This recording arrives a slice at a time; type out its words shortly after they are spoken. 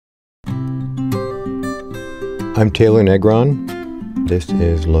I'm Taylor Negron. This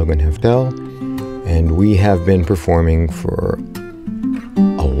is Logan Heftel, and we have been performing for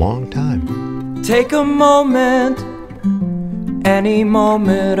a long time. Take a moment, any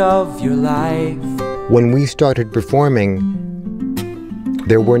moment of your life. When we started performing,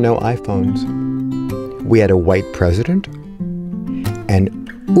 there were no iPhones. We had a white president, and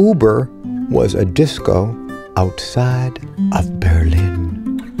Uber was a disco outside of Berlin.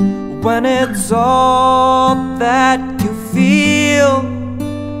 When it's all that you feel,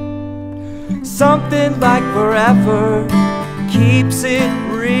 something like forever keeps it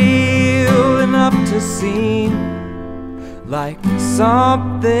real enough to seem like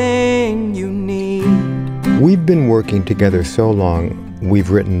something you need. We've been working together so long, we've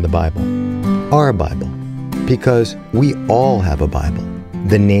written the Bible, our Bible, because we all have a Bible.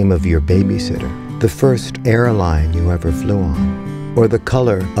 The name of your babysitter, the first airline you ever flew on, or the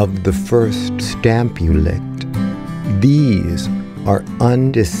color of the first stamp you licked. These are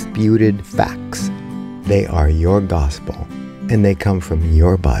undisputed facts. They are your gospel, and they come from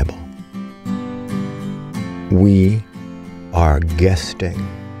your Bible. We are guesting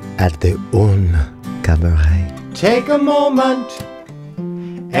at the UnCabaret. Take a moment,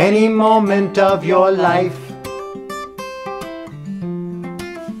 any moment of your life.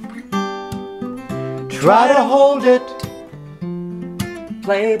 Try to hold it,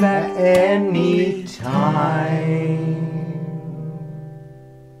 Play back any time.